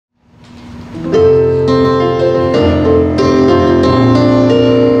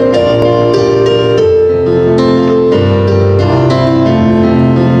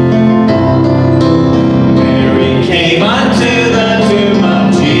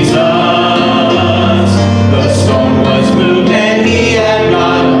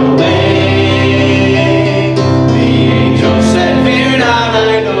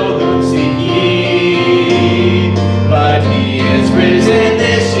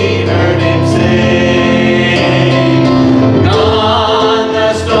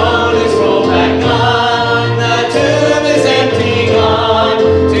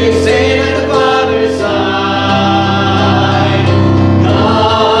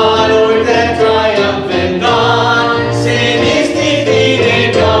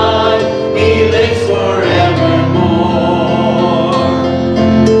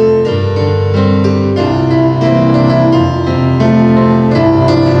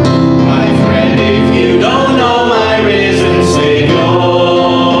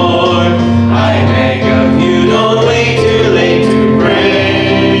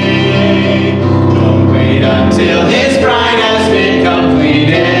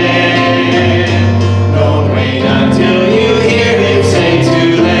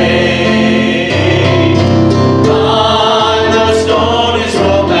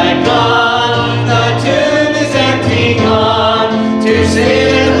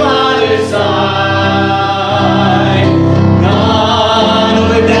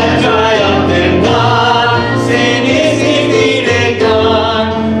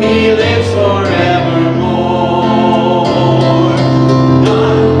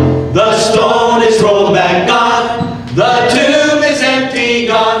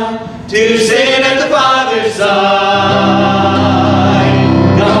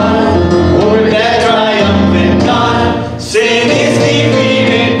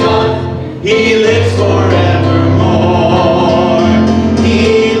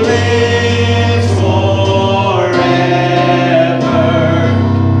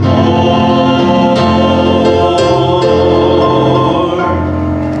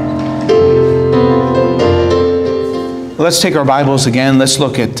let's take our Bibles again. Let's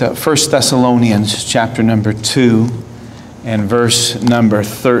look at 1 Thessalonians chapter number 2 and verse number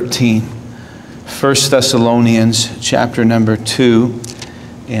 13. 1 Thessalonians chapter number 2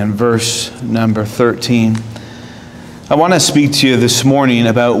 and verse number 13. I want to speak to you this morning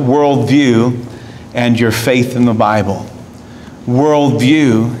about worldview and your faith in the Bible.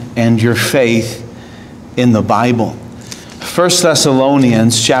 Worldview and your faith in the Bible. 1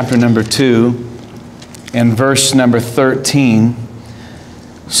 Thessalonians chapter number 2 and verse number 13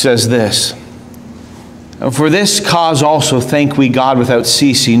 says this: "For this cause also thank we God without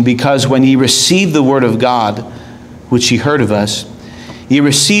ceasing, because when ye received the word of God, which ye heard of us, ye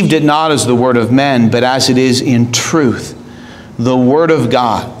received it not as the word of men, but as it is in truth, the word of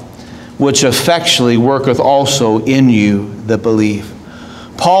God, which effectually worketh also in you that believe."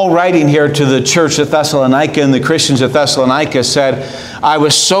 Paul, writing here to the church at Thessalonica and the Christians at Thessalonica, said, I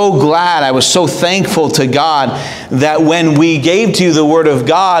was so glad, I was so thankful to God that when we gave to you the Word of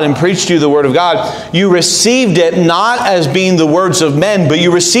God and preached to you the Word of God, you received it not as being the words of men, but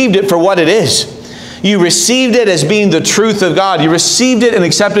you received it for what it is. You received it as being the truth of God. You received it and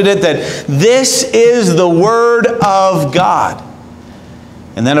accepted it that this is the Word of God.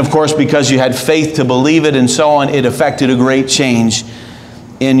 And then, of course, because you had faith to believe it and so on, it affected a great change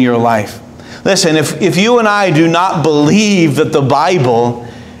in your life. Listen, if you and I do not believe that the Bible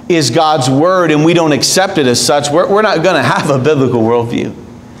is God's Word and we don't accept it as such, we're not going to have a biblical worldview.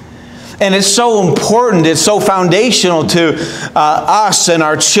 And it's so important, it's so foundational to us and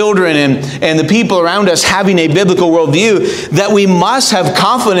our children and the people around us having a biblical worldview that we must have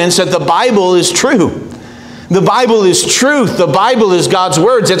confidence that the Bible is true. The Bible is truth. The Bible is God's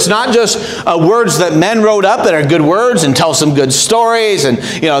words. It's not just words that men wrote up that are good words and tell some good stories and,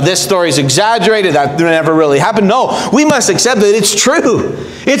 you know, this story's exaggerated, that never really happened. No, we must accept that it's true.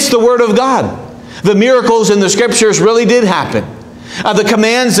 It's the Word of God. The miracles in the Scriptures really did happen. The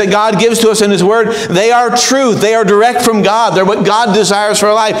commands that God gives to us in His Word, they are truth. They are direct from God. They're what God desires for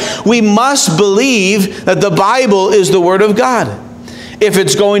our life. We must believe that the Bible is the Word of God if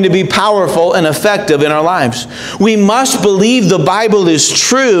it's going to be powerful and effective in our lives. We must believe the Bible is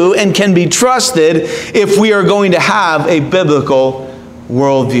true and can be trusted if we are going to have a biblical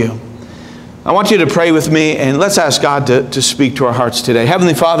worldview. I want you to pray with me, and let's ask God to speak to our hearts today.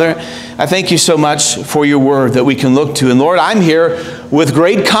 Heavenly Father, I thank you so much for your word that we can look to. And Lord, I'm here with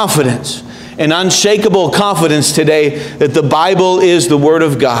great confidence and unshakable confidence today that the Bible is the Word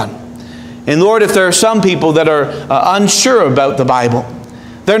of God. And Lord, if there are some people that are unsure about the Bible,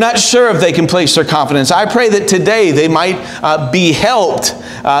 they're not sure if they can place their confidence, I pray that today they might be helped,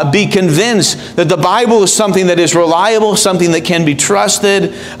 be convinced that the Bible is something that is reliable, something that can be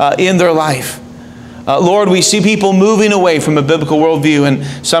trusted in their life. Lord, we see people moving away from a biblical worldview,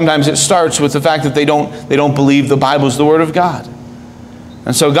 and sometimes it starts with the fact that they don't believe the Bible is the Word of God.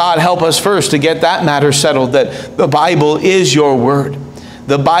 And so God, help us first to get that matter settled, that the Bible is your Word.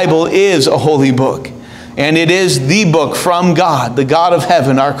 The Bible is a holy book, and it is the book from God, the God of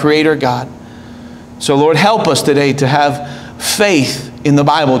heaven, our Creator God. So Lord, help us today to have faith in the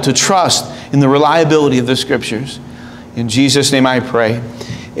Bible, to trust in the reliability of the Scriptures. In Jesus' name I pray,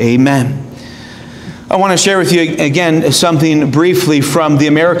 amen. I want to share with you again something briefly from the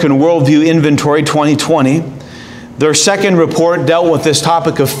American Worldview Inventory 2020. Their second report dealt with this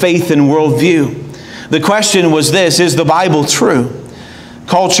topic of faith and worldview. The question was this: is the Bible true?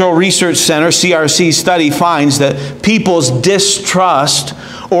 Cultural Research Center, CRC study finds that people's distrust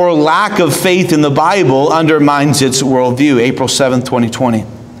or lack of faith in the Bible undermines its worldview. April 7th, 2020.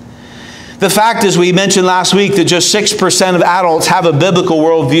 The fact, as we mentioned last week, that just 6% of adults have a biblical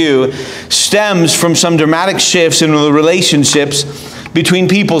worldview stems from some dramatic shifts in the relationships between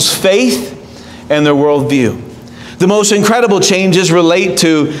people's faith and their worldview. The most incredible changes relate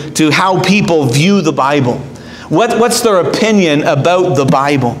to how people view the Bible. What's their opinion about the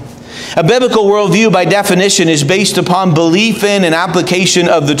Bible? A biblical worldview, by definition, is based upon belief in and application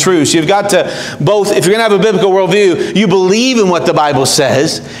of the truth. So you've got to both, if you're going to have a biblical worldview, you believe in what the Bible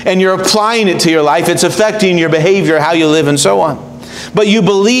says, and you're applying it to your life. It's affecting your behavior, how you live, and so on. But you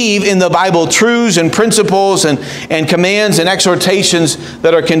believe in the Bible truths and principles and commands and exhortations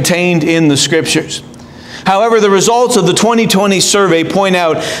that are contained in the Scriptures. However, the results of the 2020 survey point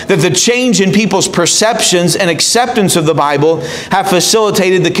out that the change in people's perceptions and acceptance of the Bible have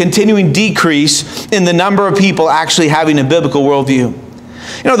facilitated the continuing decrease in the number of people actually having a biblical worldview.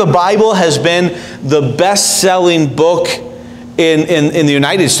 You know, the Bible has been the best-selling book in the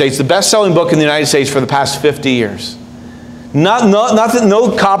United States, the best-selling book in the United States for the past 50 years.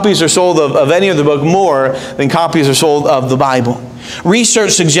 No copies are sold of any other book more than copies are sold of the Bible.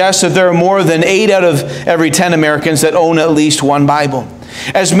 Research suggests that there are more than 8 out of every 10 Americans that own at least one Bible.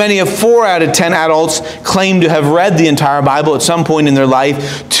 As many as 4 out of 10 adults claim to have read the entire Bible at some point in their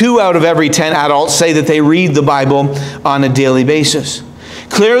life. 2 out of every 10 adults say that they read the Bible on a daily basis.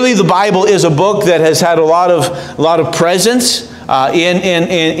 Clearly, the Bible is a book that has had a lot of presence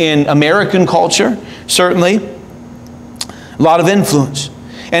in American culture, certainly. A lot of influence.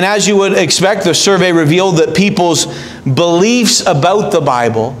 And as you would expect, the survey revealed that people's beliefs about the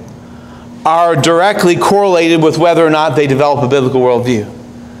Bible are directly correlated with whether or not they develop a biblical worldview.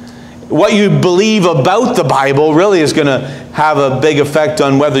 What you believe about the Bible really is going to have a big effect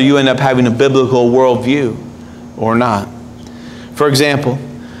on whether you end up having a biblical worldview or not. For example,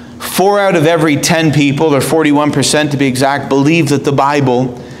 4 out of every 10 people, or 41% to be exact, believe that the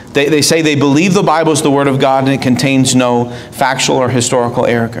Bible, they say they believe the Bible is the Word of God and it contains no factual or historical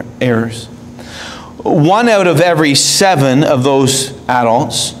errors. 1 out of every 7 of those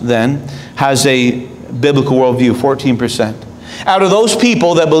adults, then, has a biblical worldview, 14%. Out of those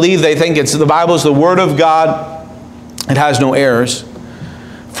people that believe they think the Bible is the Word of God, it has no errors,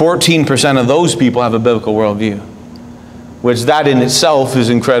 14% of those people have a biblical worldview, which that in itself is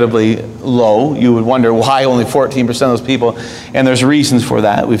incredibly low. You would wonder why only 14% of those people, and there's reasons for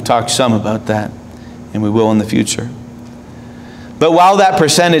that. We've talked some about that, and we will in the future. But while that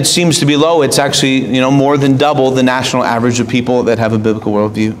percentage seems to be low, it's actually more than double the national average of people that have a biblical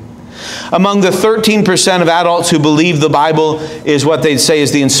worldview. Among the 13% of adults who believe the Bible is what they'd say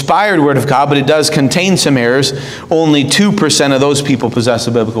is the inspired Word of God, but it does contain some errors, only 2% of those people possess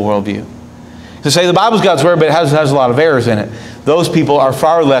a biblical worldview. To say the Bible's God's Word, but it has a lot of errors in it. Those people are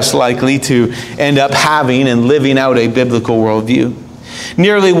far less likely to end up having and living out a biblical worldview.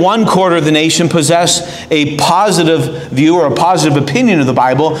 Nearly 1/4 of the nation possess a positive view or a positive opinion of the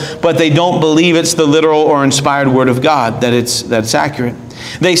Bible, but they don't believe it's the literal or inspired Word of God, that it's accurate.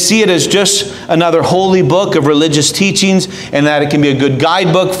 They see it as just another holy book of religious teachings, and that it can be a good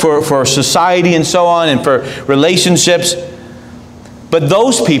guidebook for society and so on, and for relationships. But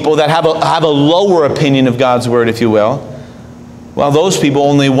those people that have a lower opinion of God's Word, if you will, well, those people,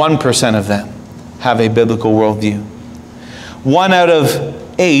 only 1% of them have a biblical worldview. 1 out of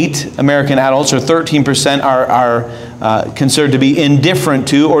 8 American adults, or 13%, are considered to be indifferent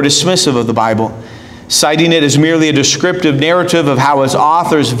to or dismissive of the Bible, citing it as merely a descriptive narrative of how its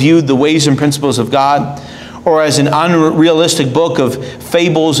authors viewed the ways and principles of God, or as an unrealistic book of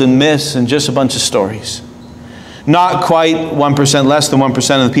fables and myths and just a bunch of stories. Not quite 1%, less than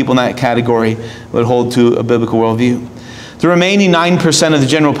 1% of the people in that category would hold to a biblical worldview. The remaining 9% of the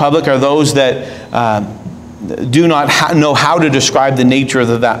general public are those that do not know how to describe the nature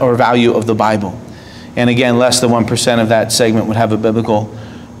of or value of the Bible. And again, less than 1% of that segment would have a biblical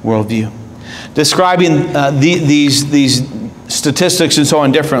worldview. Describing these statistics and so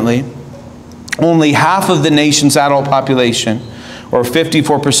on differently, only half of the nation's adult population, or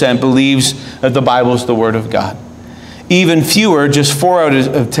 54%, believes that the Bible is the Word of God. Even fewer, just 4 out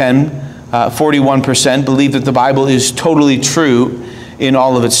of 10, 41%, believe that the Bible is totally true in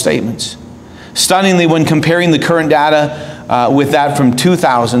all of its statements. Stunningly, when comparing the current data with that from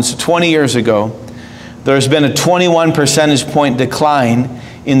 2000, so 20 years ago, there's been a 21 percentage point decline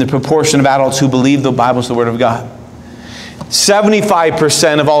in the proportion of adults who believe the Bible is the Word of God.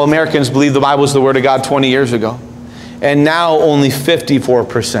 75% of all Americans believed the Bible was the Word of God 20 years ago. And now only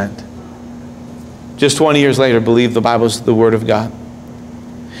 54%, just 20 years later, believe the Bible is the Word of God.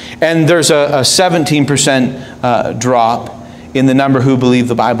 And there's a 17% drop in the number who believe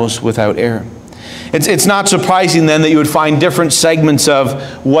the Bible is without error. It's not surprising then that you would find different segments of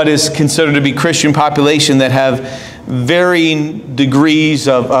what is considered to be Christian population that have varying degrees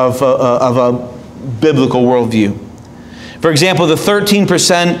of a biblical worldview. For example, the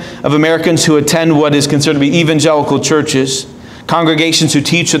 13% of Americans who attend what is considered to be evangelical churches, congregations who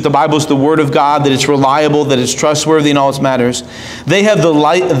teach that the Bible is the Word of God, that it's reliable, that it's trustworthy in all its matters, they have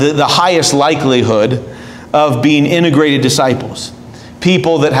the highest likelihood of being integrated disciples,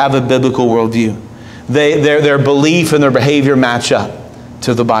 people that have a biblical worldview. Their belief and their behavior match up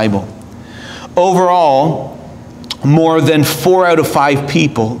to the Bible. Overall, more than 4 out of 5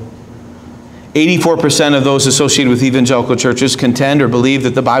 people, 84% of those associated with evangelical churches, contend or believe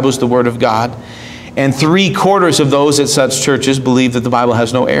that the Bible is the Word of God, and 3/4 of those at such churches believe that the Bible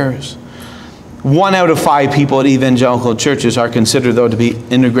has no errors. 1 out of 5 people at evangelical churches are considered, though, to be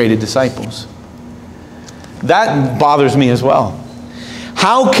integrated disciples. That bothers me as well.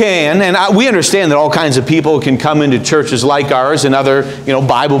 How can, and we understand that all kinds of people can come into churches like ours and other,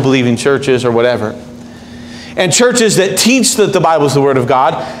 Bible-believing churches or whatever. And churches that teach that the Bible is the Word of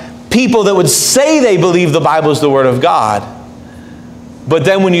God, people that would say they believe the Bible is the Word of God, But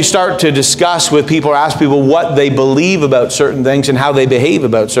then when you start to discuss with people or ask people what they believe about certain things and how they behave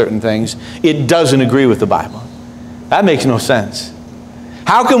about certain things, it doesn't agree with the Bible. That makes no sense.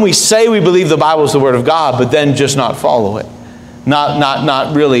 How can we say we believe the Bible is the Word of God, but then just not follow it?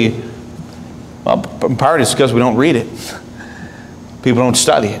 Not really. Well, in part it's because we don't read it. People don't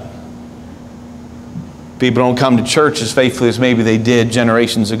study it. People don't come to church as faithfully as maybe they did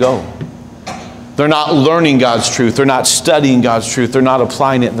generations ago. They're not learning God's truth. They're not studying God's truth. They're not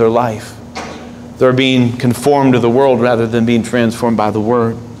applying it in their life. They're being conformed to the world rather than being transformed by the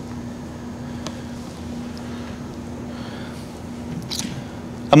Word.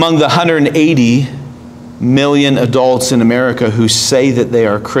 Among the 180 million adults in America who say that they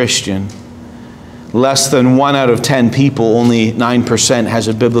are Christian, less than 1 out of 10 people, only 9%, has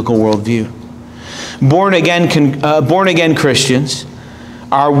a biblical worldview. Born again Christians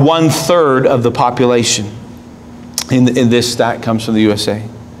are 1/3 of the population. In this stat comes from the USA.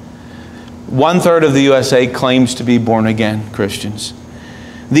 1/3 of the USA claims to be born again Christians.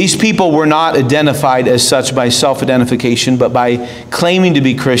 These people were not identified as such by self-identification, but by claiming to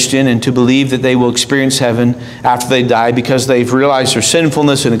be Christian and to believe that they will experience heaven after they die because they've realized their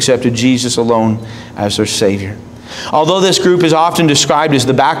sinfulness and accepted Jesus alone as their Savior. Although this group is often described as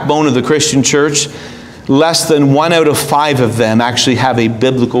the backbone of the Christian church, less than 1 out of 5 of them actually have a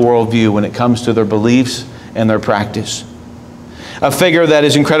biblical worldview when it comes to their beliefs and their practice. A figure that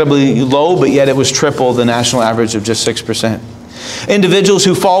is incredibly low, but yet it was triple the national average of just 6%. Individuals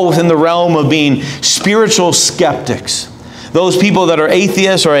who fall within the realm of being spiritual skeptics, those people that are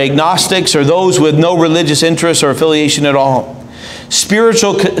atheists or agnostics or those with no religious interest or affiliation at all.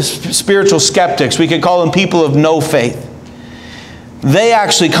 Spiritual skeptics, we could call them people of no faith. They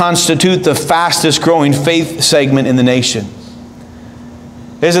actually constitute the fastest growing faith segment in the nation.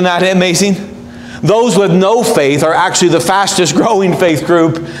 Isn't that amazing? Those with no faith are actually the fastest growing faith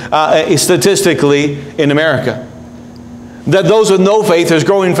group statistically in America. That those with no faith is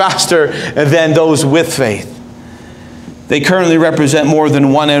growing faster than those with faith. They currently represent more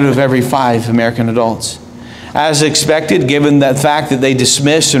than 1 out of every 5 American adults. As expected, given that fact that they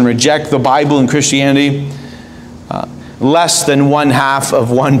dismiss and reject the Bible and Christianity, less than 1/2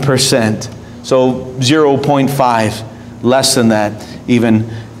 of 1%, so 0.5, less than that, even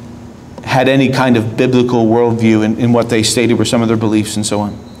had any kind of biblical worldview in what they stated were some of their beliefs and so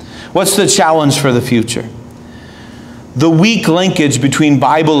on. What's the challenge for the future? The weak linkage between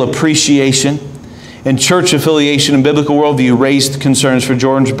Bible appreciation and church affiliation and biblical worldview raised concerns for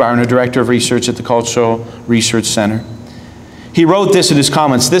George Barna, Director of Research at the Cultural Research Center. He wrote this in his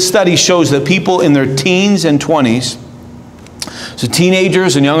comments: "This study shows that people in their teens and 20s, so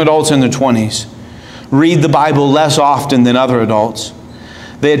teenagers and young adults in their 20s, read the Bible less often than other adults.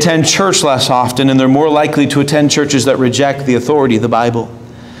 They attend church less often, and they're more likely to attend churches that reject the authority of the Bible.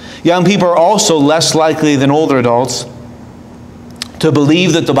 Young people are also less likely than older adults to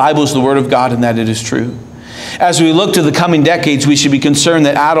believe that the Bible is the Word of God and that it is true. As we look to the coming decades, we should be concerned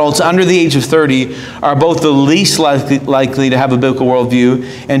that adults under the age of 30 are both the least likely to have a biblical worldview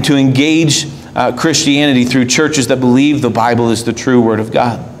and to engage Christianity through churches that believe the Bible is the true Word of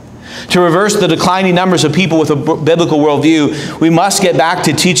God. To reverse the declining numbers of people with a biblical worldview, we must get back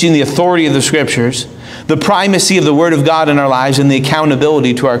to teaching the authority of the Scriptures, the primacy of the Word of God in our lives, and the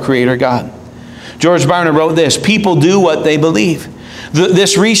accountability to our Creator God." George Barna wrote this: "People do what they believe."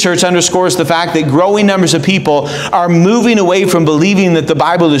 This research underscores the fact that growing numbers of people are moving away from believing that the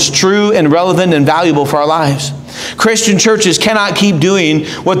Bible is true and relevant and valuable for our lives. Christian churches cannot keep doing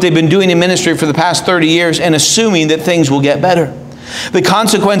what they've been doing in ministry for the past 30 years and assuming that things will get better. The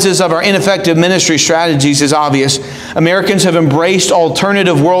consequences of our ineffective ministry strategies is obvious. Americans have embraced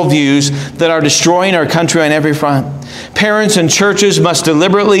alternative worldviews that are destroying our country on every front. Parents and churches must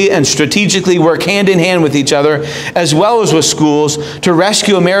deliberately and strategically work hand in hand with each other, as well as with schools, to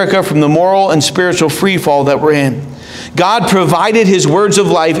rescue America from the moral and spiritual freefall that we're in. God provided His words of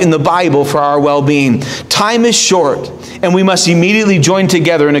life in the Bible for our well-being. Time is short, and we must immediately join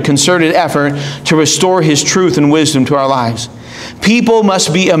together in a concerted effort to restore His truth and wisdom to our lives. People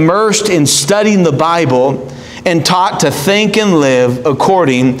must be immersed in studying the Bible and taught to think and live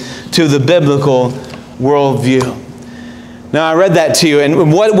according to the biblical worldview. Now, I read that to you,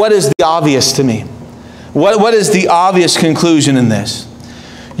 and what is the obvious to me? What is the obvious conclusion in this?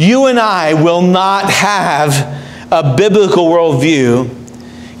 You and I will not have a biblical worldview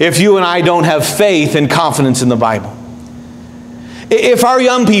if you and I don't have faith and confidence in the Bible. If our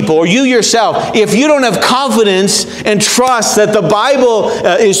young people, or you yourself, if you don't have confidence and trust that the Bible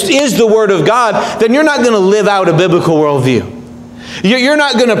is the Word of God, then you're not going to live out a biblical worldview. You're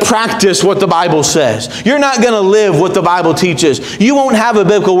not going to practice what the Bible says. You're not going to live what the Bible teaches. You won't have a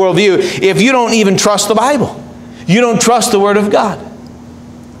biblical worldview if you don't even trust the Bible. You don't trust the Word of God.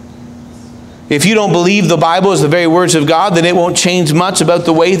 If you don't believe the Bible is the very words of God, then it won't change much about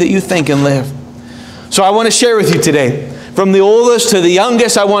the way that you think and live. So I want to share with you today, from the oldest to the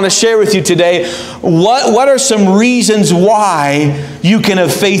youngest, I want to share with you today, what are some reasons why you can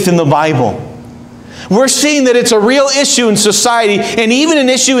have faith in the Bible? We're seeing that it's a real issue in society and even an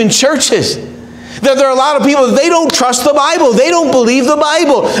issue in churches. That there are a lot of people, they don't trust the Bible. They don't believe the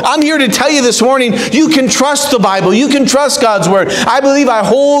Bible. I'm here to tell you this morning, you can trust the Bible. You can trust God's Word. I believe I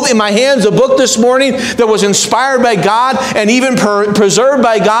hold in my hands a book this morning that was inspired by God and even preserved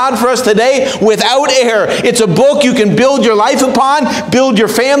by God for us today without error. It's a book you can build your life upon, build your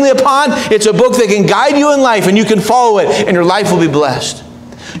family upon. It's a book that can guide you in life and you can follow it and your life will be blessed.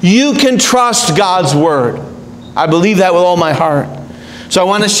 You can trust God's Word. I believe that with all my heart. So I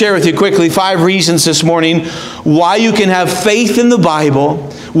want to share with you quickly 5 reasons this morning why you can have faith in the Bible,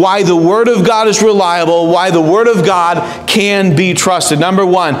 why the Word of God is reliable, why the Word of God can be trusted. Number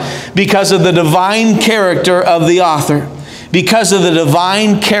 1, because of the divine character of the author. Because of the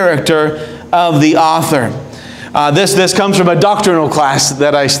divine character of the author. This comes from a doctrinal class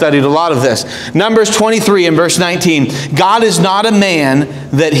that I studied a lot of this. Numbers 23 and verse 19. God is not a man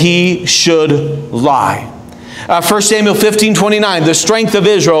that he should lie. 1 Samuel 15:29, the strength of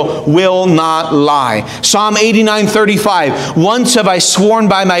Israel will not lie. Psalm 89:35, once have I sworn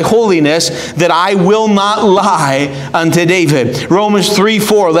by my holiness that I will not lie unto David. Romans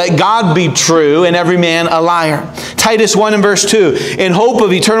 3:4, let God be true and every man a liar. Titus 1 and verse 2, in hope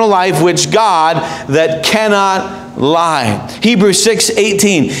of eternal life which God that cannot lie. Hebrews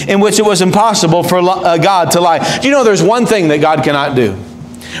 6:18, in which it was impossible for God to lie. Do you know there's one thing that God cannot do?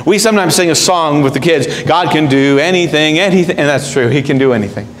 We sometimes sing a song with the kids, God can do anything, anything. And that's true, He can do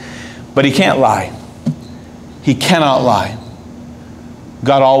anything. But He can't lie. He cannot lie.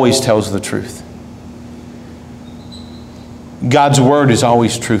 God always tells the truth. God's Word is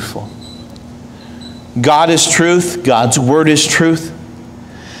always truthful. God is truth. God's Word is truth.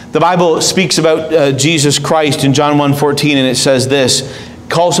 The Bible speaks about Jesus Christ in John 1:14, and it says this,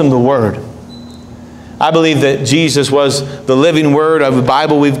 calls Him the Word. I believe that Jesus was the living Word of the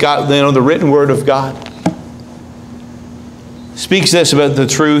Bible. We've got, the written Word of God. Speaks this about the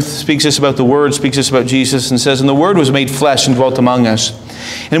truth, speaks this about the Word, speaks this about Jesus, and says, and the Word was made flesh and dwelt among us.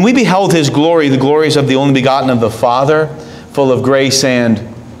 And we beheld His glory, the glories of the only begotten of the Father, full of grace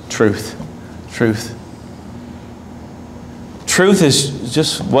and truth. Truth. Truth is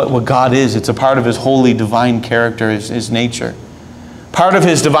just what God is. It's a part of His holy, divine character, His nature. Part of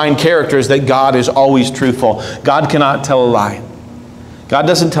His divine character is that God is always truthful. God cannot tell a lie. God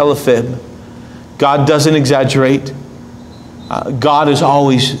doesn't tell a fib. God doesn't exaggerate. God is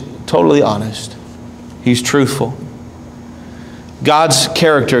always totally honest. He's truthful. God's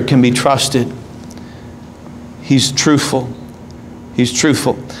character can be trusted. He's truthful. He's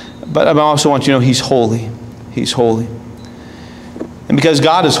truthful. But I also want you to know He's holy. He's holy. And because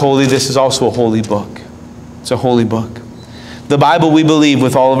God is holy, this is also a holy book. It's a holy book. The Bible, we believe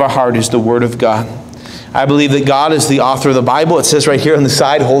with all of our heart, is the Word of God. I believe that God is the author of the Bible. It says right here on the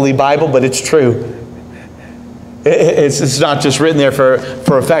side, Holy Bible, but it's true. It's not just written there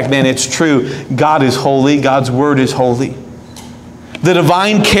for a fact, man. It's true. God is holy. God's Word is holy. The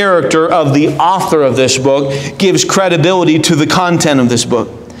divine character of the author of this book gives credibility to the content of this book.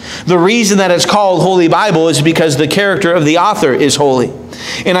 The reason that it's called Holy Bible is because the character of the author is holy.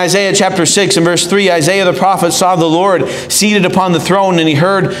 In Isaiah chapter 6 and verse 3, Isaiah the prophet saw the Lord seated upon the throne, and he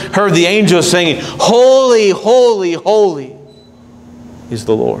heard the angels singing, holy, holy, holy is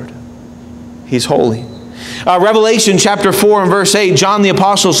the Lord. He's holy. Revelation chapter 4 and verse 8, John the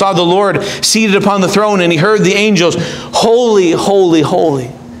apostle saw the Lord seated upon the throne, and he heard the angels, holy, holy,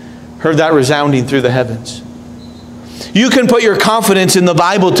 holy. Heard that resounding through the heavens. You can put your confidence in the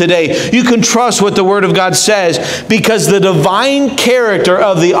Bible today. You can trust what the Word of God says because the divine character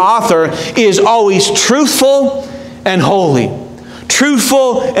of the author is always truthful and holy.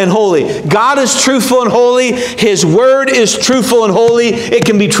 Truthful and holy. God is truthful and holy. His Word is truthful and holy. It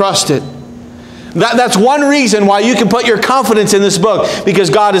can be trusted. That's one reason why you can put your confidence in this book, because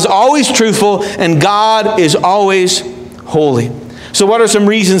God is always truthful and God is always holy. So what are some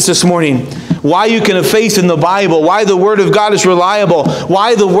reasons this morning why you can have faith in the Bible, why the Word of God is reliable,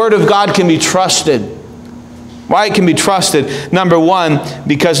 why the Word of God can be trusted? Why it can be trusted. Number 1,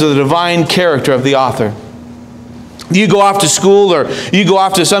 because of the divine character of the author. You go off to school or you go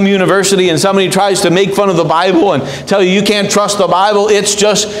off to some university and somebody tries to make fun of the Bible and tell you can't trust the Bible. It's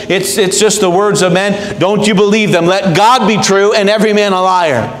just the words of men. Don't you believe them. Let God be true and every man a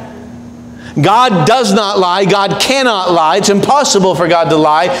liar. God does not lie. God cannot lie. It's impossible for God to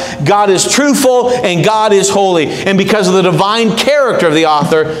lie. God is truthful and God is holy. And because of the divine character of the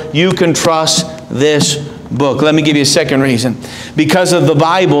author, you can trust this book. Let me give you a second reason. Because of the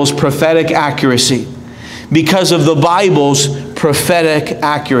Bible's prophetic accuracy. Because of the Bible's prophetic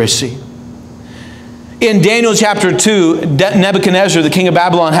accuracy. In Daniel chapter 2, Nebuchadnezzar, the king of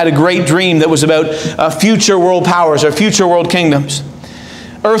Babylon, had a great dream that was about future world powers or future world kingdoms.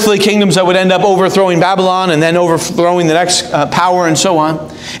 Earthly kingdoms that would end up overthrowing Babylon and then overthrowing the next power and so on.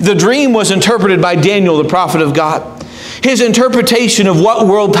 The dream was interpreted by Daniel, the prophet of God. His interpretation of what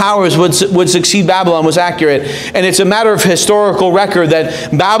world powers would succeed Babylon was accurate. And it's a matter of historical record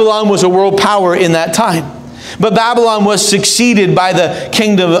that Babylon was a world power in that time. But Babylon was succeeded by the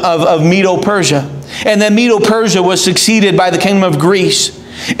kingdom of Medo-Persia. And then Medo-Persia was succeeded by the kingdom of Greece.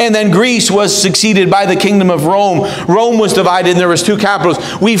 And then Greece was succeeded by the kingdom of Rome. Rome was divided and there was two capitals.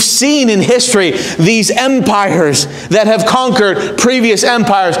 We've seen in history these empires that have conquered previous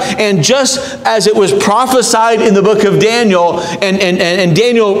empires. And just as it was prophesied in the book of Daniel, and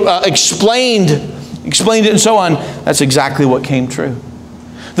Daniel explained it and so on, that's exactly what came true.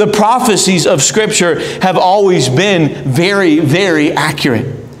 The prophecies of Scripture have always been very, very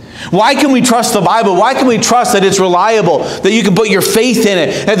accurate. Why can we trust the Bible? Why can we trust that it's reliable, that you can put your faith in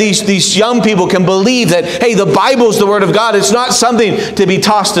it, that these young people can believe that, hey, the Bible's the Word of God. It's not something to be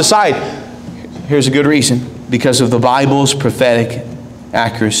tossed aside. Here's a good reason. Because of the Bible's prophetic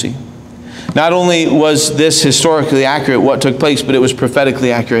accuracy. Not only was this historically accurate, what took place, but it was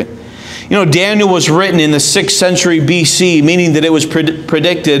prophetically accurate. You know, Daniel was written in the 6th century BC, meaning that it was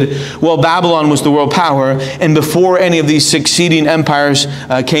predicted while Babylon was the world power and before any of these succeeding empires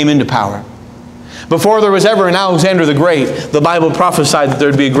came into power. Before there was ever an Alexander the Great, the Bible prophesied that there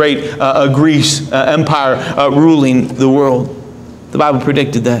would be a great Greece empire ruling the world. The Bible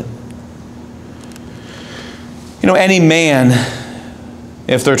predicted that. You know, any man,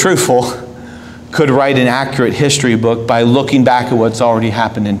 if they're truthful, could write an accurate history book by looking back at what's already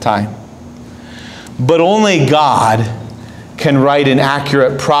happened in time. But only God can write an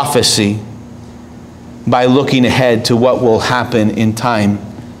accurate prophecy by looking ahead to what will happen in time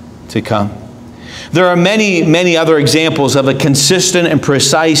to come. There are many, many other examples of a consistent and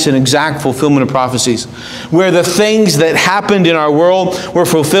precise and exact fulfillment of prophecies, where the things that happened in our world were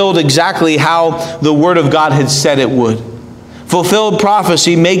fulfilled exactly how the Word of God had said it would. Fulfilled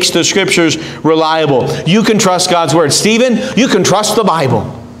prophecy makes the Scriptures reliable. You can trust God's Word. Stephen, you can trust the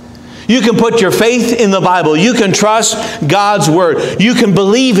Bible. You can put your faith in the Bible. You can trust God's Word. You can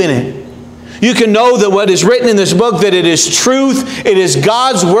believe in it. You can know that what is written in this book, that it is truth. It is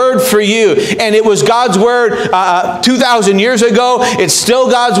God's Word for you. And it was God's Word 2,000 years ago. It's still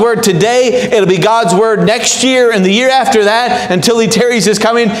God's Word today. It'll be God's Word next year and the year after that until He tarries His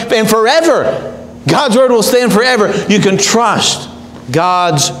coming and forever. God's Word will stand forever. You can trust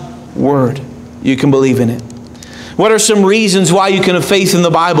God's Word. You can believe in it. What are some reasons why you can have faith in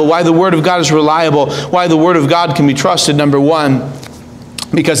the Bible? Why the Word of God is reliable? Why the Word of God can be trusted? Number one,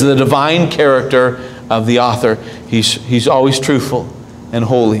 because of the divine character of the author. He's always truthful and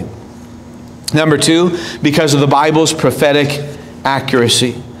holy. Number two, because of the Bible's prophetic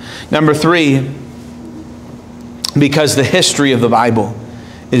accuracy. Number three, because the history of the Bible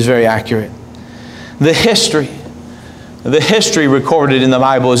is very accurate. The history recorded in the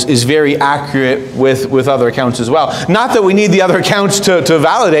Bible is very accurate with other accounts as well. Not that we need the other accounts to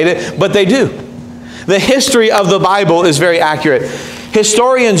validate it, but they do. The history of the Bible is very accurate.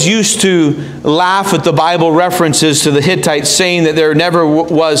 Historians used to laugh at the Bible references to the Hittites, saying that there never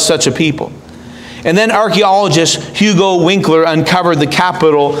was such a people. And then archaeologist Hugo Winkler uncovered the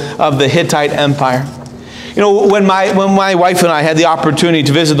capital of the Hittite Empire. You know, when my wife and I had the opportunity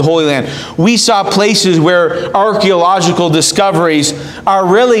to visit the Holy Land, we saw places where archaeological discoveries are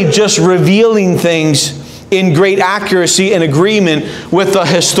really just revealing things in great accuracy and agreement with the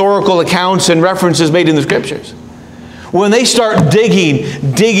historical accounts and references made in the Scriptures. When they start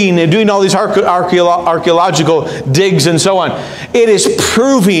digging and doing all these archaeological digs and so on, it is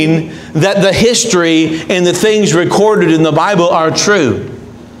proving that the history and the things recorded in the Bible are true.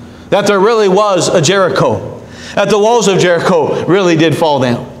 That there really was a Jericho. That the walls of Jericho really did fall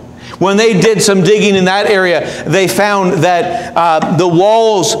down. When they did some digging in that area, they found that the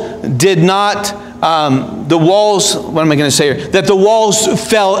walls did not, what am I going to say here? That the walls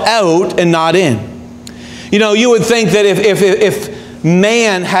fell out and not in. You know, you would think that if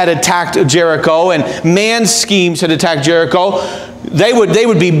man had attacked Jericho and man's schemes had attacked Jericho, they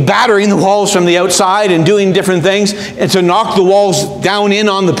would be battering the walls from the outside and doing different things and to knock the walls down in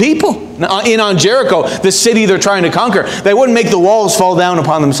on the people, in on Jericho, the city they're trying to conquer. They wouldn't make the walls fall down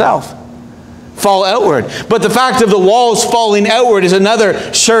upon themselves, fall outward. But the fact of the walls falling outward is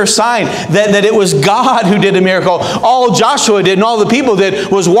another sure sign that it was God who did a miracle. All Joshua did and all the people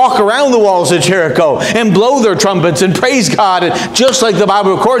did was walk around the walls of Jericho and blow their trumpets and praise God, and just like the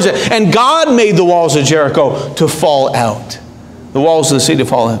Bible records it. And God made the walls of Jericho to fall out. The walls of the city to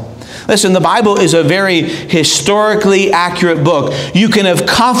fall out. Listen, the Bible is a very historically accurate book. You can have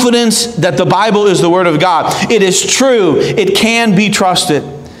confidence that the Bible is the Word of God. It is true. It can be trusted.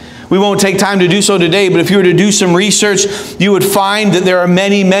 We won't take time to do so today, but if you were to do some research, you would find that there are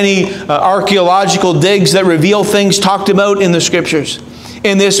many archaeological digs that reveal things talked about in the Scriptures.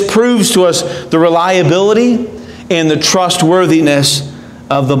 And this proves to us the reliability and the trustworthiness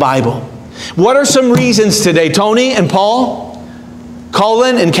of the Bible. What are some reasons today, Tony and Paul,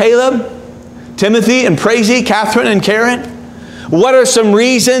 Colin and Caleb, Timothy and Praisey, Catherine and Karen? What are some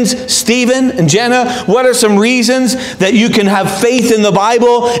reasons, Stephen and Jenna, what are some reasons that you can have faith in the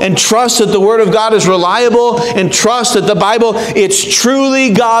Bible and trust that the Word of God is reliable and trust that the Bible, it's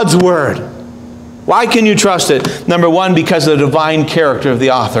truly God's Word? Why can you trust it? Number one, because of the divine character of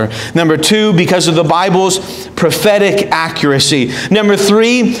the author. Number two, because of the Bible's prophetic accuracy. Number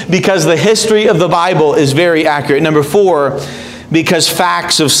three, because the history of the Bible is very accurate. Number four, because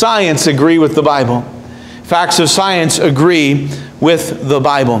facts of science agree with the Bible. Facts of science agree with the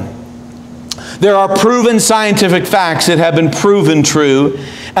Bible. There are proven scientific facts that have been proven true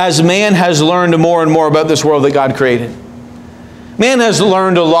as man has learned more and more about this world that God created. Man has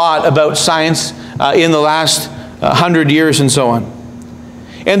learned a lot about science in the last 100 years and so on.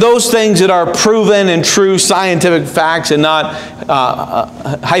 And those things that are proven and true scientific facts and not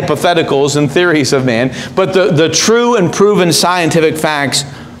hypotheticals and theories of man, but the true and proven scientific facts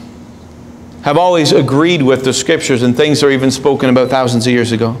have always agreed with the Scriptures, and things are even spoken about thousands of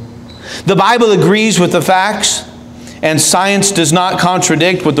years ago. The Bible agrees with the facts, and science does not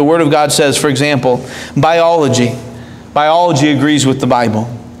contradict what the Word of God says. For example, biology. Biology agrees with the Bible.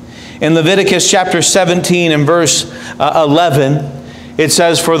 In Leviticus chapter 17 and verse 11, it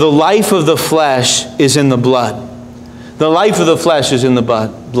says, "For the life of the flesh is in the blood." The life of the flesh is in the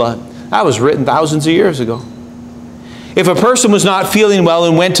blood. That was written thousands of years ago. If a person was not feeling well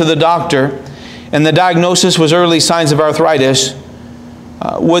and went to the doctor, and the diagnosis was early signs of arthritis,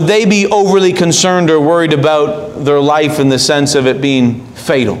 would they be overly concerned or worried about their life in the sense of it being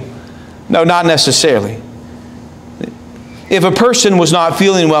fatal? No, not necessarily. If a person was not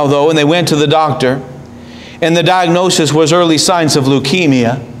feeling well, though, and they went to the doctor, and the diagnosis was early signs of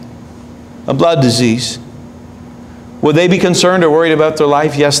leukemia, a blood disease, would they be concerned or worried about their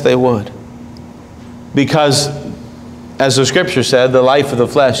life? Yes, they would. Because, as the Scripture said, the life of the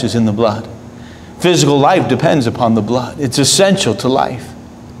flesh is in the blood. Physical life depends upon the blood. It's essential to life.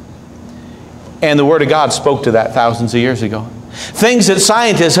 And the Word of God spoke to that thousands of years ago. Things that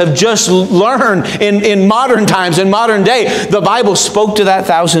scientists have just learned in modern times, in modern day, the Bible spoke to that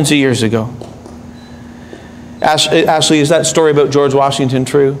thousands of years ago. Ashley, is that story about George Washington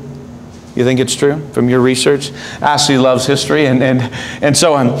true? You think it's true from your research? Ashley loves history and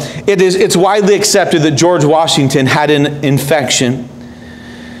so on. It's widely accepted that George Washington had an infection.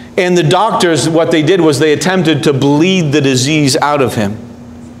 And the doctors, what they did was they attempted to bleed the disease out of him.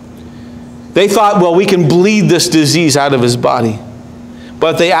 They thought, well, we can bleed this disease out of his body.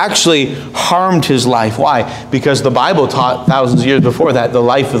 But they actually harmed his life. Why? Because the Bible taught thousands of years before that, the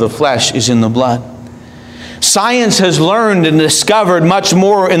life of the flesh is in the blood. Science has learned and discovered much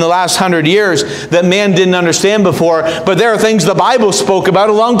more in the last 100 years that man didn't understand before, but there are things the Bible spoke about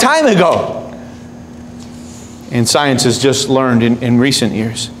a long time ago. And science has just learned in recent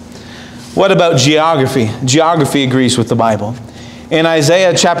years. What about geography? Geography agrees with the Bible. In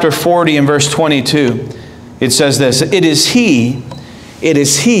Isaiah chapter 40 and verse 22, it says this, it is he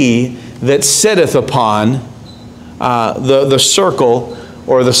that sitteth upon the circle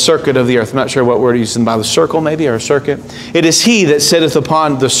or the circuit of the earth. I'm not sure what word he uses in the Bible. Circle maybe, or a circuit. It is he that sitteth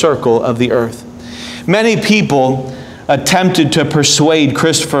upon the circle of the earth. Many people attempted to persuade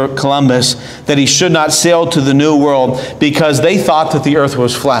Christopher Columbus that he should not sail to the New World because they thought that the earth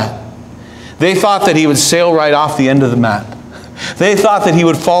was flat. They thought that he would sail right off the end of the map. They thought that he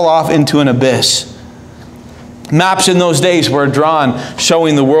would fall off into an abyss. Maps in those days were drawn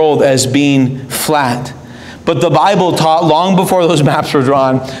showing the world as being flat. But the Bible taught long before those maps were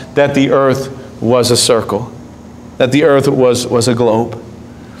drawn that the earth was a circle, that the earth was a globe.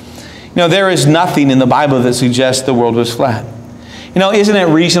 You know, there is nothing in the Bible that suggests the world was flat. You know, isn't it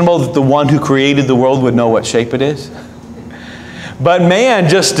reasonable that the one who created the world would know what shape it is? But man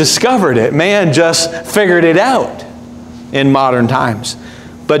just discovered it. Man just figured it out in modern times.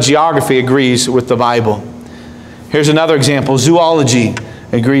 But geography agrees with the Bible. Here's another example. Zoology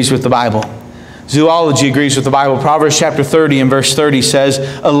agrees with the Bible. Zoology agrees with the Bible. Proverbs chapter 30 and verse 30 says,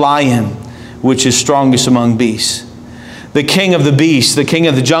 a lion which is strongest among beasts. The king of the beasts, the king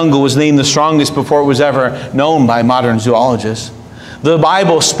of the jungle, was named the strongest before it was ever known by modern zoologists. The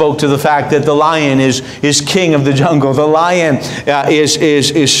Bible spoke to the fact that the lion is king of the jungle. The lion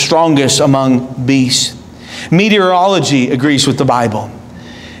is strongest among beasts. Meteorology agrees with the Bible.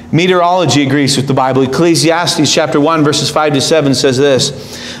 Meteorology agrees with the Bible. Ecclesiastes chapter 1 verses 5 to 7 says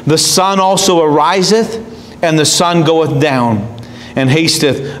this, the sun also ariseth, and the sun goeth down, and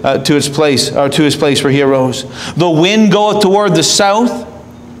hasteth to his place where he arose. The wind goeth toward the south,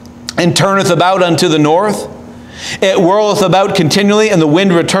 and turneth about unto the north. It whirleth about continually, and the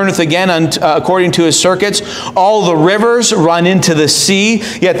wind returneth again according to his circuits. All the rivers run into the sea,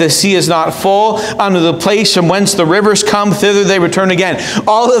 yet the sea is not full. Unto the place from whence the rivers come, thither they return again.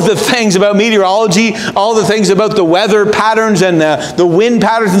 All of the things about meteorology, all the things about the weather patterns and the wind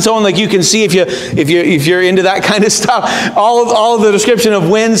patterns and so on, like you can see if you're into that kind of stuff, all of the description of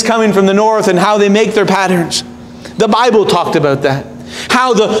winds coming from the north and how they make their patterns. The Bible talked about that.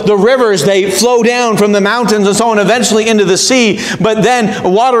 How the rivers, they flow down from the mountains and so on, eventually into the sea, but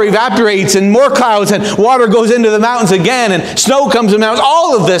then water evaporates and more clouds and water goes into the mountains again and snow comes in the mountains.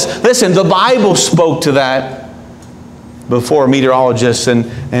 All of this, listen, the Bible spoke to that before meteorologists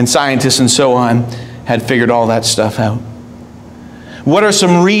and scientists and so on had figured all that stuff out. What are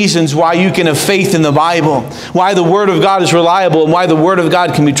some reasons why you can have faith in the Bible? Why the Word of God is reliable and why the Word of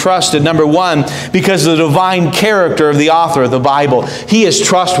God can be trusted? Number one, because of the divine character of the author of the Bible. He is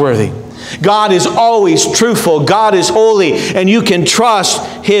trustworthy. God is always truthful. God is holy, and you can trust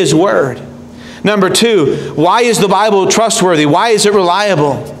His Word. Number two, why is the Bible trustworthy? Why is it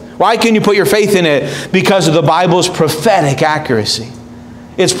reliable? Why can you put your faith in it? Because of the Bible's prophetic accuracy.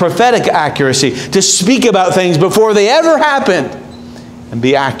 It's prophetic accuracy to speak about things before they ever happened. And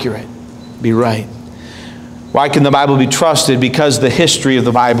be accurate, be right. Why can the Bible be trusted? Because the history of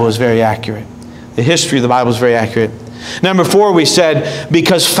the Bible is very accurate. The history of the Bible is very accurate. Number four, we said,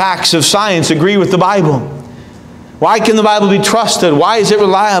 because facts of science agree with the Bible. Why can the Bible be trusted? Why is it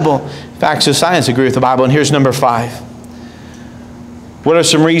reliable? Facts of science agree with the Bible. And here's number five. What are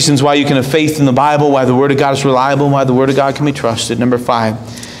some reasons why you can have faith in the Bible, why the Word of God is reliable, and why the Word of God can be trusted? Number five,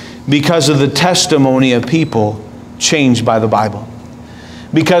 because of the testimony of people changed by the Bible.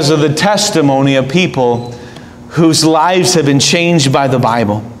 Because of the testimony of people whose lives have been changed by the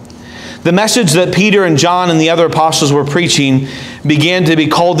Bible. The message that Peter and John and the other apostles were preaching began to be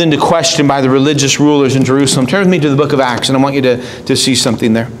called into question by the religious rulers in Jerusalem. Turn with me to the book of Acts, and I want you to see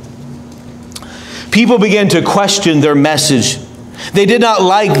something there. People began to question their message. They did not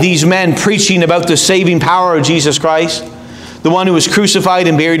like these men preaching about the saving power of Jesus Christ, the one who was crucified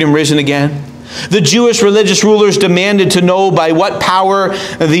and buried and risen again. The Jewish religious rulers demanded to know by what power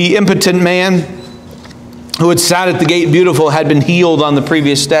the impotent man who had sat at the gate beautiful had been healed on the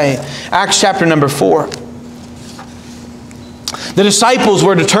previous day. Acts chapter number 4. The disciples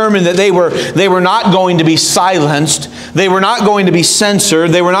were determined that they were not going to be silenced. They were not going to be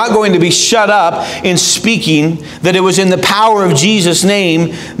censored. They were not going to be shut up in speaking that it was in the power of Jesus'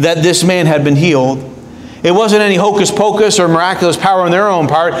 name that this man had been healed. It wasn't any hocus pocus or miraculous power on their own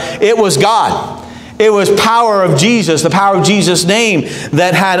part. It was God. It was power of Jesus, the power of Jesus' name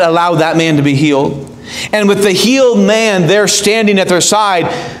that had allowed that man to be healed. And with the healed man there standing at their side,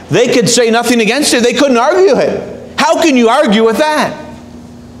 they could say nothing against it. They couldn't argue it. How can you argue with that?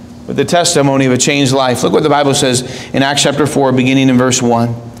 With the testimony of a changed life. Look what the Bible says in Acts chapter 4, beginning in verse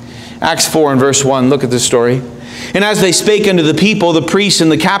 1. Acts 4 and verse 1, look at this story. And as they spake unto the people, the priests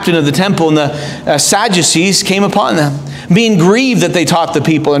and the captain of the temple and the Sadducees came upon them, being grieved that they taught the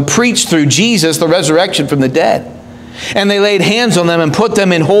people and preached through Jesus the resurrection from the dead. And they laid hands on them and put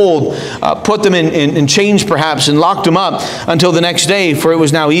them in hold, put them in chains perhaps, and locked them up until the next day, for it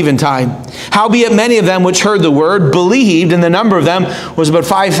was now eventide. Howbeit many of them which heard the word believed, and the number of them was about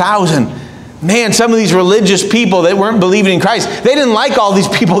 5,000. Man, some of these religious people that weren't believing in Christ, they didn't like all these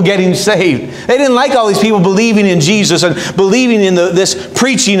people getting saved. They didn't like all these people believing in Jesus and believing in this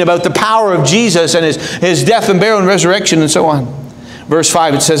preaching about the power of Jesus and his death and burial and resurrection and so on. Verse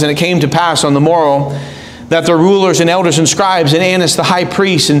 5, it says, and it came to pass on the morrow that the rulers and elders and scribes and Annas the high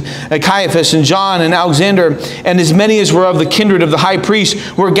priest and Caiaphas and John and Alexander and as many as were of the kindred of the high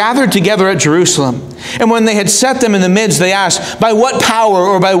priest were gathered together at Jerusalem. And when they had set them in the midst, they asked, by what power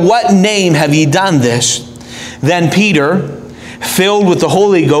or by what name have ye done this? Then Peter, filled with the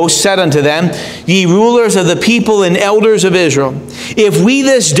Holy Ghost, said unto them, Ye rulers of the people and elders of Israel, if we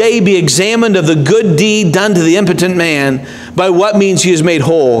this day be examined of the good deed done to the impotent man, by what means he is made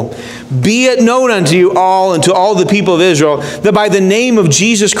whole, be it known unto you all and to all the people of Israel, that by the name of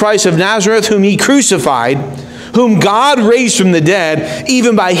Jesus Christ of Nazareth, whom ye crucified, whom God raised from the dead,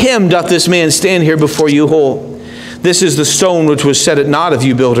 even by him doth this man stand here before you whole. This is the stone which was set at naught of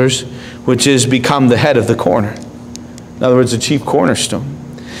you builders, which is become the head of the corner. In other words, the chief cornerstone.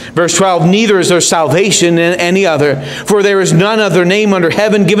 Verse 12, neither is there salvation in any other, for there is none other name under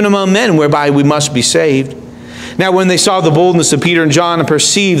heaven given among men whereby we must be saved. Now when they saw the boldness of Peter and John and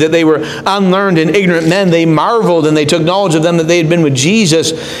perceived that they were unlearned and ignorant men, they marveled, and they took knowledge of them that they had been with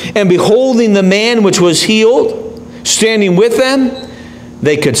Jesus. And beholding the man which was healed, standing with them,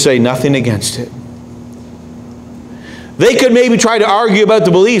 they could say nothing against it. They could maybe try to argue about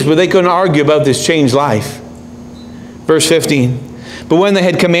the beliefs, but they couldn't argue about this changed life. Verse 15. But when they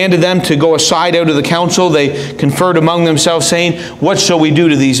had commanded them to go aside out of the council, they conferred among themselves, saying, What shall we do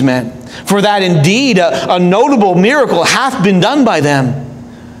to these men? For that indeed a notable miracle hath been done by them,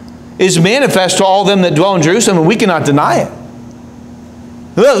 is manifest to all them that dwell in Jerusalem, and we cannot deny it.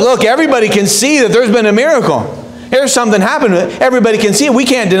 Look, everybody can see that there's been a miracle. Here's something happened. Everybody can see it. We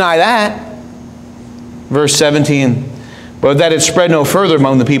can't deny that. Verse 17. But that it spread no further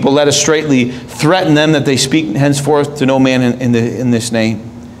among the people, let us straightly threaten them that they speak henceforth to no man in this name.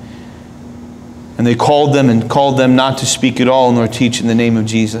 And they called them not to speak at all, nor teach in the name of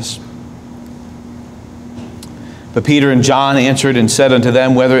Jesus. But Peter and John answered and said unto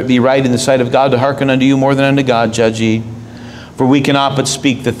them, Whether it be right in the sight of God to hearken unto you more than unto God, judge ye. For we cannot but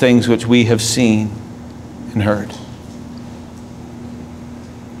speak the things which we have seen and heard.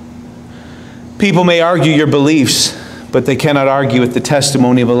 People may argue your beliefs, but they cannot argue with the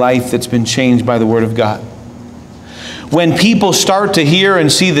testimony of a life that's been changed by the Word of God. When people start to hear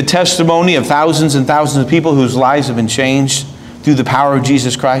and see the testimony of thousands and thousands of people whose lives have been changed through the power of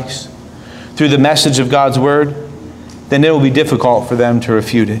Jesus Christ, through the message of God's Word, then it will be difficult for them to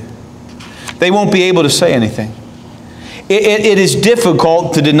refute it. They won't be able to say anything. It is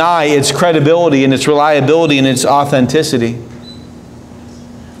difficult to deny its credibility and its reliability and its authenticity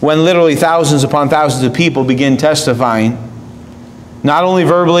when literally thousands upon thousands of people begin testifying, not only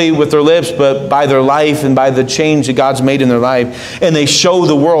verbally with their lips, but by their life and by the change that God's made in their life. And they show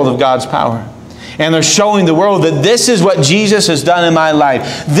the world of God's power. And they're showing the world that this is what Jesus has done in my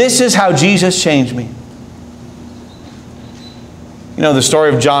life. This is how Jesus changed me. You know the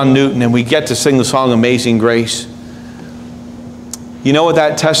story of John Newton, and we get to sing the song Amazing Grace. You know what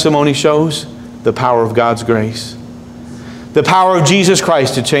that testimony shows? The power of God's grace. The power of Jesus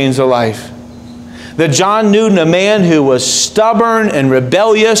Christ to change the life. That John Newton, a man who was stubborn and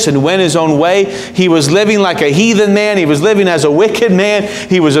rebellious and went his own way, he was living like a heathen man. He was living as a wicked man.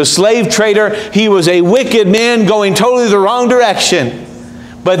 He was a slave trader. He was a wicked man going totally the wrong direction.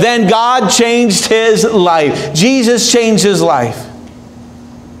 But then God changed his life. Jesus changed his life.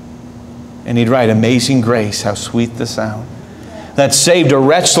 And he'd write, Amazing grace, how sweet the sound that saved a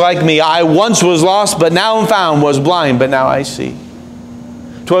wretch like me. I once was lost, but now am found, was blind, but now I see.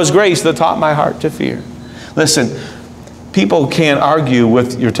 'Twas grace that taught my heart to fear. Listen, people can't argue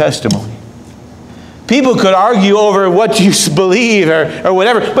with your testimony. People could argue over what you believe or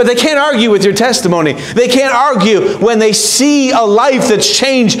whatever, but they can't argue with your testimony. They can't argue when they see a life that's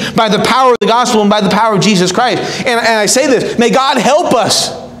changed by the power of the gospel and by the power of Jesus Christ. And I say this, may God help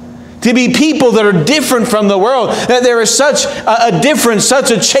us to be people that are different from the world. That there is such a difference,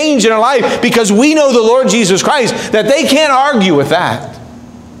 such a change in our life because we know the Lord Jesus Christ, that they can't argue with that.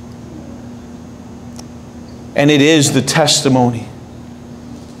 And it is the testimony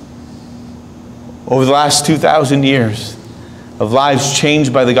over the last 2,000 years of lives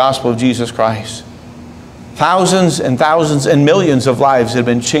changed by the gospel of Jesus Christ. Thousands and thousands and millions of lives have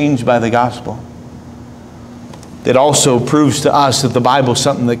been changed by the gospel. That also proves to us that the Bible is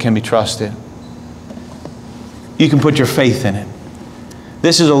something that can be trusted. You can put your faith in it.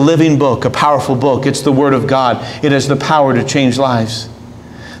 This is a living book, a powerful book. It's the Word of God. It has the power to change lives.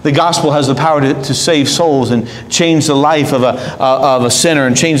 The gospel has the power to save souls and change the life of a sinner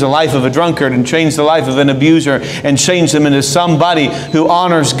and change the life of a drunkard and change the life of an abuser and change them into somebody who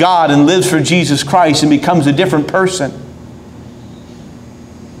honors God and lives for Jesus Christ and becomes a different person.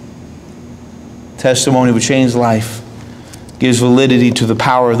 Testimony would change life, gives validity to the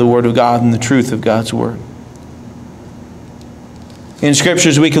power of the Word of God and the truth of God's Word. In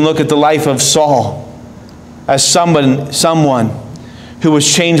Scriptures, we can look at the life of Saul as someone who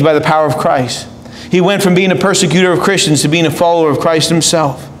was changed by the power of Christ. He went from being a persecutor of Christians to being a follower of Christ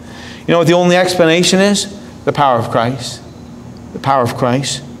himself. You know what the only explanation is? The power of Christ. The power of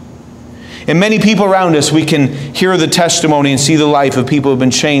Christ. And many people around us, we can hear the testimony and see the life of people who have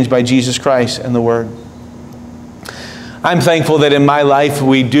been changed by Jesus Christ and the Word. I'm thankful that in my life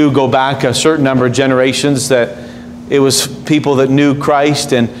we do go back a certain number of generations, that it was people that knew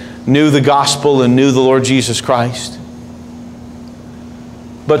Christ and knew the gospel and knew the Lord Jesus Christ.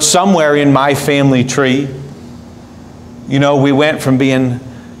 But somewhere in my family tree, we went from being,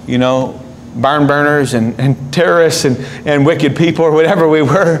 barn burners and terrorists and wicked people or whatever we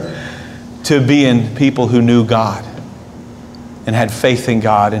were, to being people who knew God and had faith in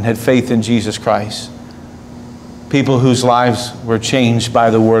God and had faith in Jesus Christ. People whose lives were changed by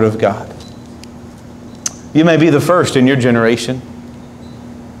the Word of God. You may be the first in your generation.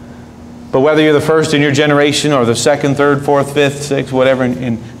 But whether you're the first in your generation or the second, third, fourth, fifth, sixth, whatever,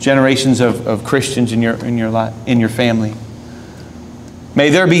 in generations of Christians in your family, may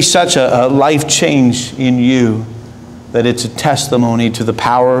there be such a life change in you that it's a testimony to the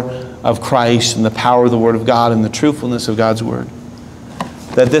power of Christ and the power of the Word of God and the truthfulness of God's Word,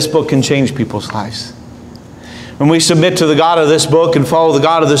 that this book can change people's lives. When we submit to the God of this book and follow the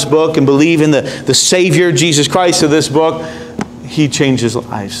God of this book and believe in the Savior, Jesus Christ, of this book, He changes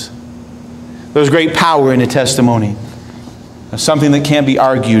lives. There's great power in a testimony, something that can't be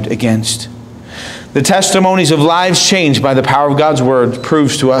argued against. The testimonies of lives changed by the power of God's Word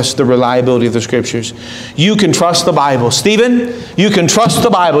proves to us the reliability of the Scriptures. You can trust the Bible. Stephen, you can trust the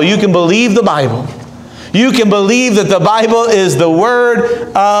Bible. You can believe the Bible. You can believe that the Bible is the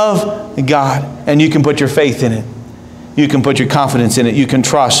Word of God. And you can put your faith in it. You can put your confidence in it. You can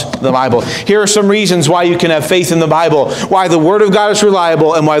trust the Bible. Here are some reasons why you can have faith in the Bible. Why the Word of God is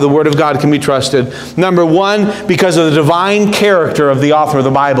reliable and why the Word of God can be trusted. Number one, because of the divine character of the author of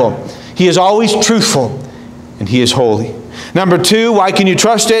the Bible. He is always truthful and He is holy. Number two, why can you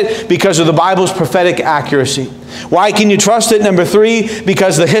trust it? Because of the Bible's prophetic accuracy. Why can you trust it? Number three,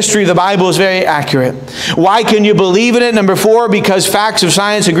 because the history of the Bible is very accurate. Why can you believe in it? Number four, because facts of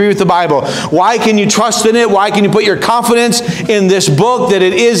science agree with the Bible. Why can you trust in it? Why can you put your confidence in this book that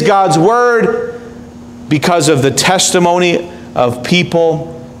it is God's Word? Because of the testimony of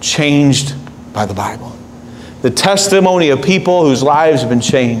people changed by the Bible. The testimony of people whose lives have been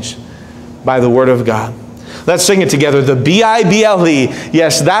changed by the Word of God. Let's sing it together. The B-I-B-L-E.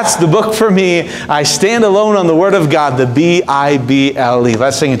 Yes, that's the book for me. I stand alone on the Word of God. The B-I-B-L-E.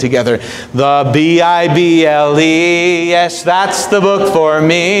 Let's sing it together. The B-I-B-L-E. Yes, that's the book for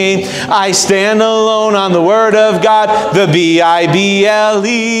me. I stand alone on the Word of God. The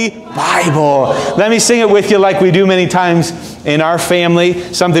B-I-B-L-E. Bible. Let me sing it with you like we do many times in our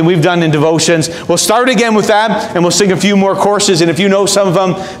family, something we've done in devotions. We'll start again with that, and we'll sing a few more courses, and if you know some of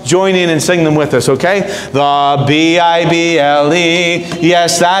them, join in and sing them with us, okay? The B-I-B-L-E,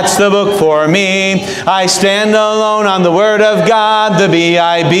 yes, that's the book for me. I stand alone on the Word of God, the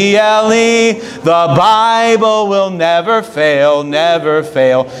B-I-B-L-E. The Bible will never fail, never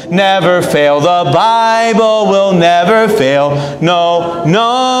fail, never fail. The Bible will never fail. No,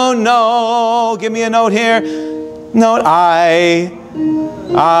 no, no. Give me a note here. Note, I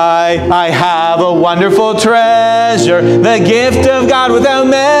have a wonderful treasure, the gift of God without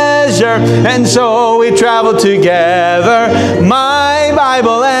measure, and so we travel together, my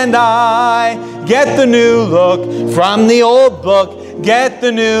Bible and I. Get the new look from the old book, get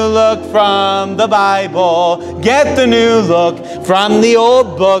the new look from the Bible, get the new look from the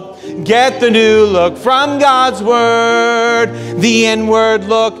old book, get the new look from God's Word. The inward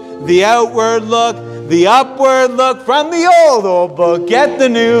look, the outward look, the upward look from the old book. Get the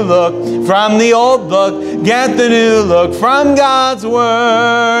new look from the old book. Get the new look from God's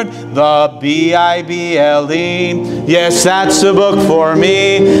Word. The B-I-B-L-E. Yes, that's the book for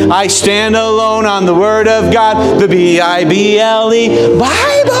me. I stand alone on the Word of God. The B-I-B-L-E.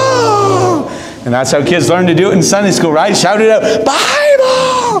 Bible. And that's how kids learn to do it in Sunday school, right? Shout it out.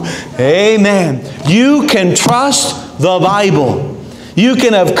 Bible. Amen. You can trust the Bible. You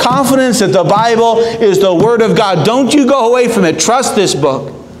can have confidence that the Bible is the Word of God. Don't you go away from it. Trust this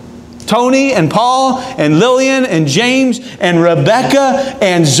book. Tony and Paul and Lillian and James and Rebecca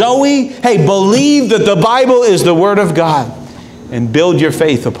and Zoe, hey, believe that the Bible is the Word of God and build your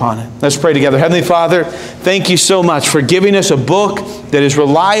faith upon it. Let's pray together. Heavenly Father, thank you so much for giving us a book that is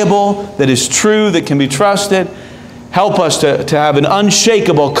reliable, that is true, that can be trusted. Help us to have an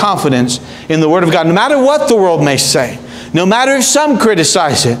unshakable confidence in the Word of God, no matter what the world may say. No matter if some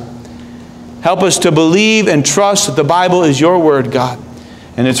criticize it, help us to believe and trust that the Bible is your Word, God.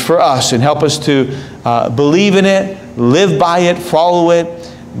 And it's for us. And help us to believe in it, live by it, follow it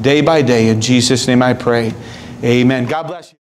day by day. In Jesus' name I pray. Amen. God bless you.